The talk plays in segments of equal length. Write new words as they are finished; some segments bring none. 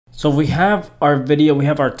So we have our video, we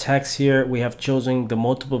have our text here. We have chosen the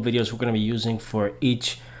multiple videos we're going to be using for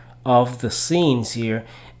each of the scenes here.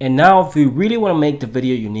 And now if we really want to make the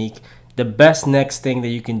video unique, the best next thing that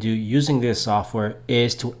you can do using this software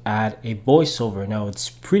is to add a voiceover. Now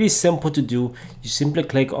it's pretty simple to do. You simply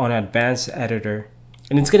click on Advanced Editor,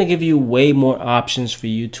 and it's going to give you way more options for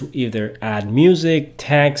you to either add music,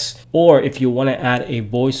 text, or if you want to add a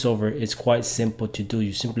voiceover, it's quite simple to do.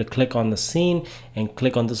 You simply click on the scene and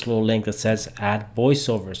click on this little link that says add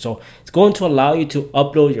voiceover. So it's going to allow you to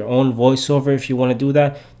upload your own voiceover if you want to do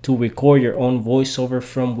that, to record your own voiceover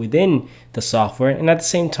from within the software. And at the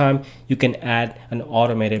same time, you can add an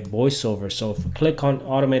automated voiceover. So if we click on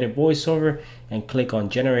automated voiceover and click on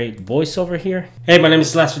generate voiceover here. Hey, my name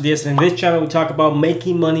is Lester Diaz, and in this channel we talk about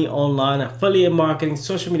making money online, affiliate marketing,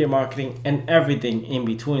 social media marketing, and everything in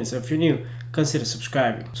between. So if you're new, consider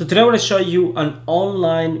subscribing. So today I want to show you an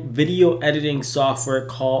online video editing software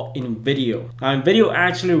called InVideo. Now InVideo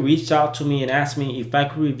actually reached out to me and asked me if I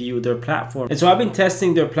could review their platform. And so I've been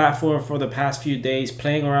testing their platform for the past few days,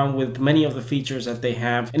 playing around with many of the features that they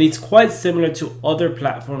have. And it's quite similar to other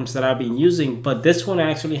platforms that I've been using, but this one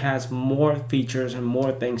actually has more features and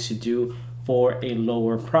more things to do for a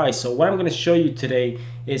lower price. So what I'm going to show you today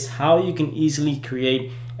is how you can easily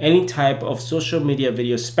create any type of social media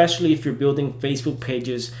video, especially if you're building Facebook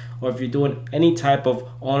pages or if you're doing any type of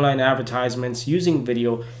online advertisements using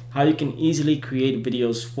video, how you can easily create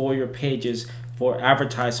videos for your pages, for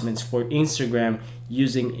advertisements, for Instagram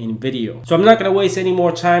using InVideo. So I'm not going to waste any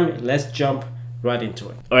more time. Let's jump right into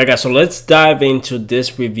it. All right guys, so let's dive into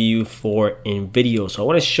this review for InVideo. So I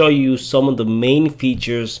want to show you some of the main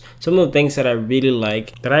features, some of the things that I really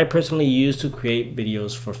like that I personally use to create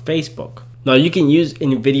videos for Facebook. Now you can use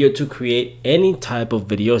InVideo to create any type of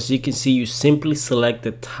video. As you can see, you simply select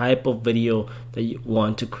the type of video that you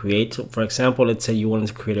want to create. So for example, let's say you wanted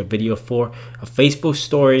to create a video for a Facebook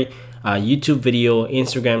story, a YouTube video,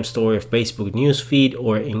 Instagram story, Facebook newsfeed,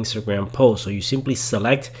 or Instagram post. So you simply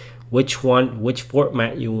select which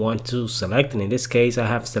format you want to select, and in this case I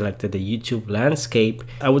have selected the YouTube landscape.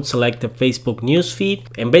 I would select the Facebook newsfeed,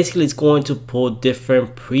 and basically it's going to pull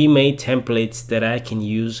different pre-made templates that I can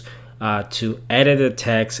use to edit the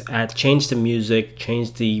text, change the music,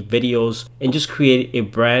 change the videos, and just create a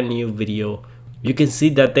brand new video. You can see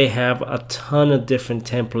that they have a ton of different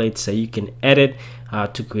templates that you can edit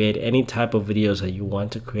to create any type of videos that you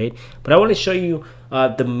want to create. But I want to show you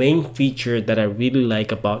the main feature that I really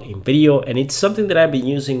like about InVideo, and it's something that I've been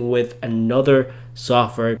using with another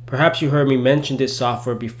software. Perhaps you heard me mention this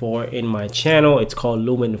software before in my channel. It's called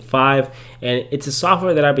Lumen 5, and it's a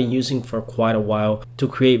software that I've been using for quite a while to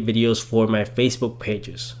create videos for my Facebook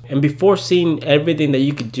pages. And before seeing everything that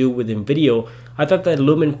you could do with InVideo, I thought that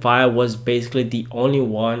Lumen 5 was basically the only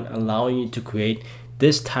one allowing you to create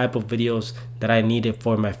this type of videos that I needed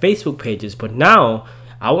for my Facebook pages. But now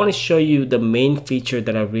I want to show you the main feature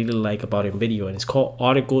that I really like about InVideo, and it's called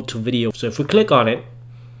article to video. So if we click on it,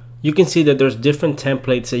 you can see that there's different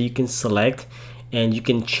templates that you can select, and you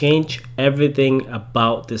can change everything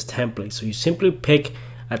about this template. So you simply pick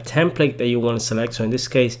a template that you want to select. So in this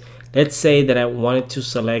case, let's say that I wanted to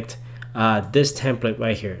select this template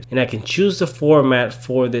right here, and I can choose the format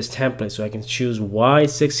for this template. So I can choose wide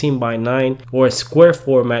 16:9 or a square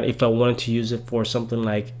format if I wanted to use it for something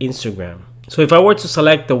like Instagram. So if I were to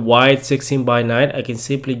select the wide 16:9, I can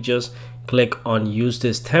simply just click on use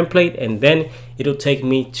this template, and then it'll take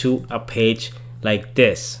me to a page like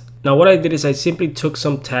this. Now what I did is I simply took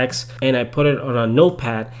some text and I put it on a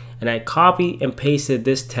notepad, and I copy and pasted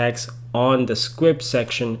this text on the script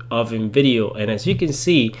section of InVideo. And as you can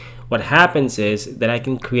see, what happens is that I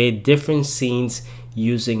can create different scenes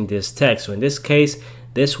using this text. So in this case,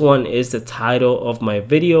 this one is the title of my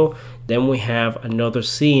video. Then we have another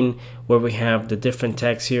scene where we have the different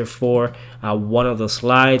text here for one of the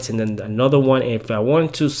slides, and then another one. And if I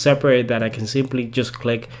want to separate that, I can simply just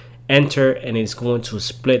click enter, and it's going to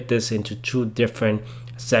split this into two different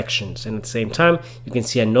sections. And at the same time, you can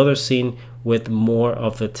see another scene with more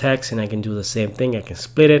of the text, and I can do the same thing. I can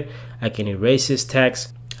split it, I can erase this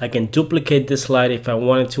text, I can duplicate this slide if I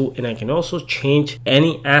wanted to, and I can also change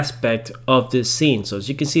any aspect of this scene. So as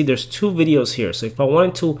you can see, there's two videos here. So if I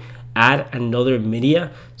wanted to add another media,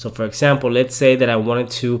 so for example, let's say that I wanted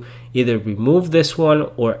to either remove this one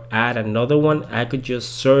or add another one, I could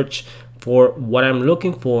just search for what I'm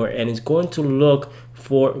looking for, and it's going to look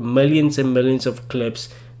for millions and millions of clips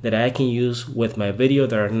that I can use with my video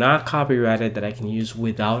that are not copyrighted, that I can use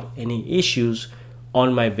without any issues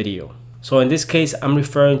on my video. So in this case, I'm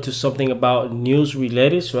referring to something about news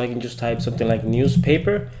related. So I can just type something like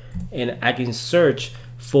newspaper, and I can search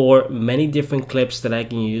for many different clips that I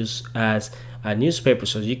can use as a newspaper.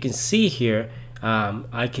 So you can see here,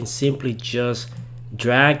 I can simply just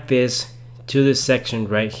drag this to this section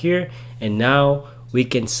right here, and now we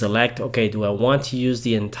can select, okay, do I want to use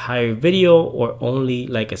the entire video or only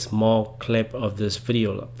like a small clip of this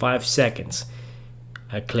video, like 5 seconds.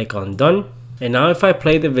 I click on done, and now if I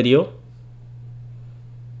play the video,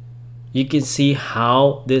 you can see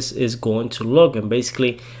how this is going to look, and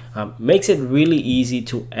basically makes it really easy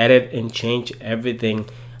to edit and change everything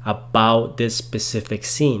about this specific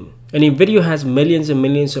scene. And InVideo has millions and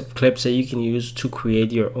millions of clips that you can use to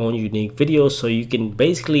create your own unique videos, so you can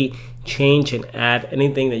basically change and add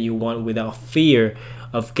anything that you want without fear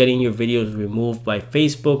of getting your videos removed by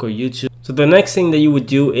Facebook or YouTube. So the next thing that you would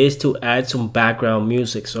do is to add some background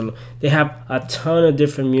music. So they have a ton of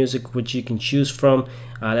different music which you can choose from.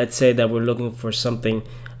 Let's say that we're looking for something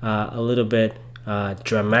a little bit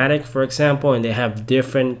dramatic, for example, and they have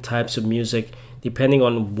different types of music depending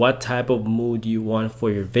on what type of mood you want for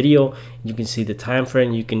your video. You can see the time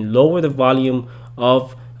frame. You can lower the volume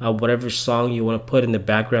of whatever song you want to put in the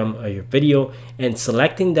background of your video, and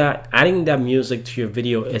selecting that, adding that music to your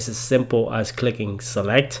video is as simple as clicking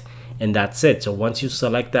select, and that's it. So once you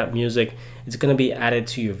select that music, it's going to be added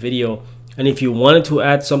to your video. And if you wanted to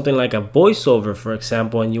add something like a voiceover, for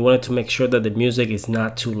example, and you wanted to make sure that the music is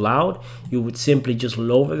not too loud, you would simply just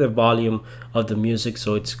lower the volume of the music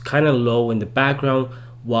so it's kind of low in the background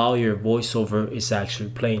while your voiceover is actually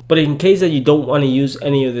playing. But in case that you don't want to use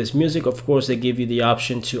any of this music, of course they give you the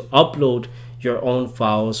option to upload your own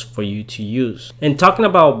files for you to use. And talking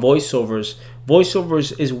about voiceovers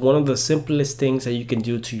is one of the simplest things that you can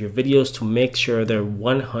do to your videos to make sure they're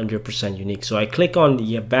 100% unique. So I click on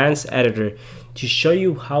the advanced editor to show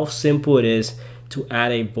you how simple it is to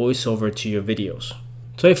add a voiceover to your videos.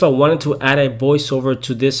 So if I wanted to add a voiceover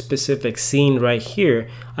to this specific scene right here,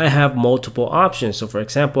 I have multiple options. So for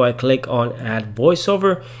example, I click on add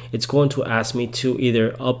voiceover. It's going to ask me to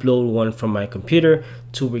either upload one from my computer,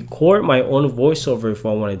 to record my own voiceover. If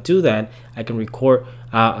I want to do that, I can record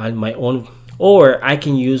on my own, or I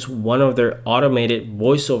can use one of their automated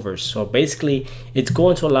voiceovers. So basically it's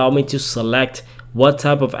going to allow me to select what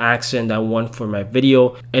type of accent I want for my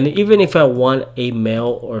video, and even if I want a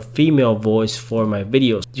male or female voice for my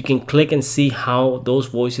videos, you can click and see how those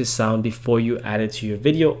voices sound before you add it to your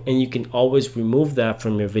video, and you can always remove that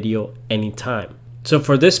from your video anytime. So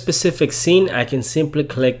for this specific scene, I can simply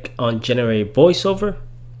click on generate voiceover,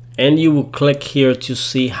 and you will click here to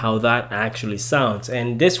see how that actually sounds.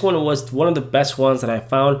 And this one was one of the best ones that I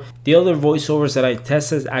found. The other voiceovers that I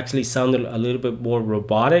tested actually sounded a little bit more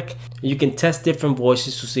robotic. You can test different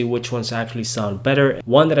voices to see which ones actually sound better.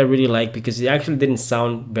 One that I really like, because it actually didn't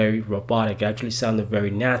sound very robotic, it actually sounded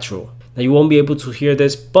very natural. Now you won't be able to hear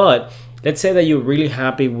this, but let's say that you're really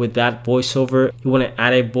happy with that voiceover. You want to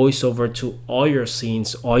add a voiceover to all your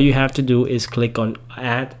scenes. All you have to do is click on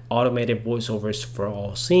add automated voiceovers for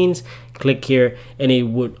all scenes. Click here, and it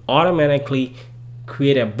would automatically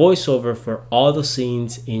create a voiceover for all the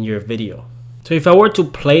scenes in your video. So if I were to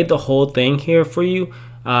play the whole thing here for you,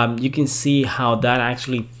 you can see how that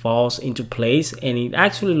actually falls into place, and it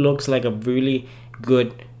actually looks like a really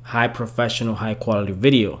good, high professional, high quality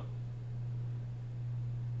video.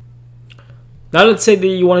 Now let's say that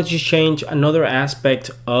you wanted to change another aspect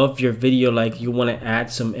of your video, like you want to add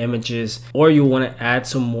some images or you want to add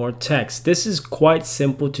some more text. This is quite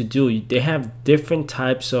simple to do. They have different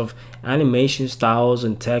types of animation styles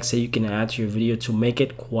and text that you can add to your video to make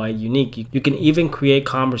it quite unique. You can even create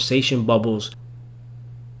conversation bubbles.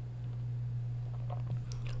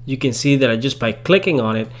 You can see that just by clicking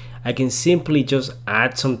on it, I can simply just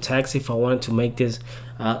add some text if I wanted to make this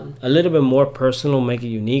a little bit more personal, make it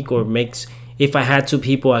unique, or if I had two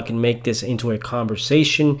people, I can make this into a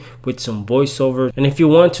conversation with some voiceover. And if you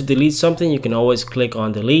want to delete something, you can always click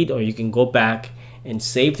on delete, or you can go back and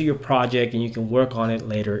save to your project and you can work on it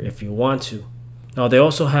later if you want to. Now they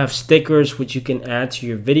also have stickers which you can add to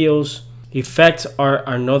your videos. Effects are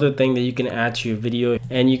another thing that you can add to your video,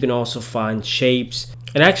 and you can also find shapes.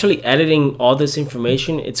 And actually editing all this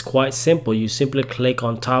information, it's quite simple. You simply click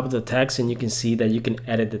on top of the text and you can see that you can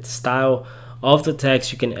edit the style of the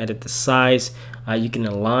text, you can edit the size, you can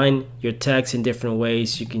align your text in different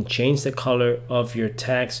ways, you can change the color of your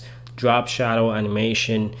text, drop shadow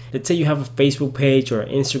animation. Let's say you have a Facebook page or an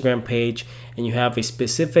Instagram page and you have a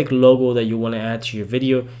specific logo that you want to add to your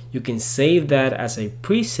video, you can save that as a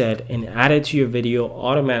preset and add it to your video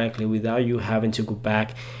automatically without you having to go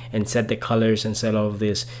back and set the colors and set all of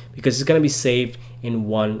this, because it's going to be saved in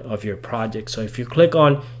one of your projects. So if you click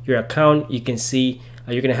on your account, you can see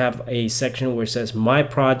you're gonna have a section where it says my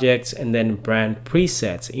projects and then brand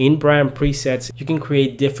presets. In brand presets, you can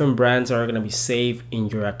create different brands that are gonna be saved in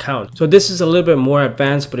your account. So this is a little bit more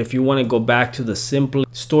advanced, but if you want to go back to the simple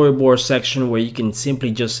storyboard section where you can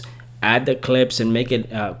simply just add the clips and make it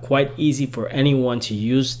quite easy for anyone to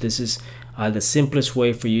use, this is the simplest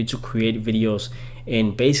way for you to create videos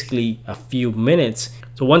in basically a few minutes.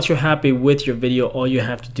 So once you're happy with your video, all you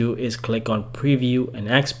have to do is click on preview and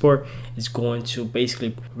export. It's going to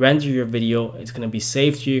basically render your video. It's going to be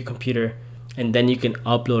saved to your computer, and then you can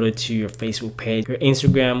upload it to your Facebook page, your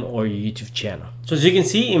Instagram, or your YouTube channel. So as you can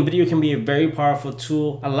see, InVideo can be a very powerful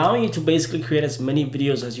tool, allowing you to basically create as many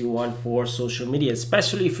videos as you want for social media,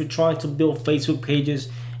 especially if you're trying to build Facebook pages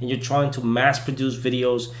and you're trying to mass produce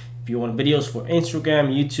videos. If you want videos for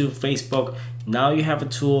Instagram, YouTube, Facebook, now you have a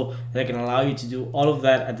tool that can allow you to do all of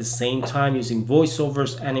that at the same time using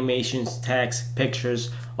voiceovers, animations, text,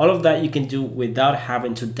 pictures. All of that you can do without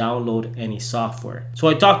having to download any software. So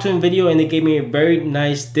I talked to InVideo and they gave me a very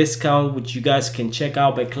nice discount, which you guys can check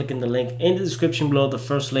out by clicking the link in the description below. The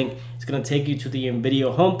first link is going to take you to the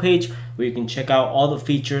InVideo homepage where you can check out all the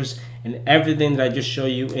features and everything that I just showed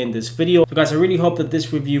you in this video. So guys, I really hope that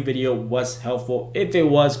this review video was helpful. If it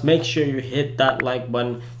was, make sure you hit that like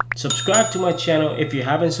button. Subscribe to my channel if you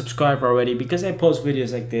haven't subscribed already, because I post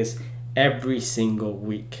videos like this every single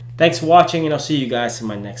week. Thanks for watching, and I'll see you guys in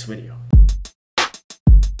my next video.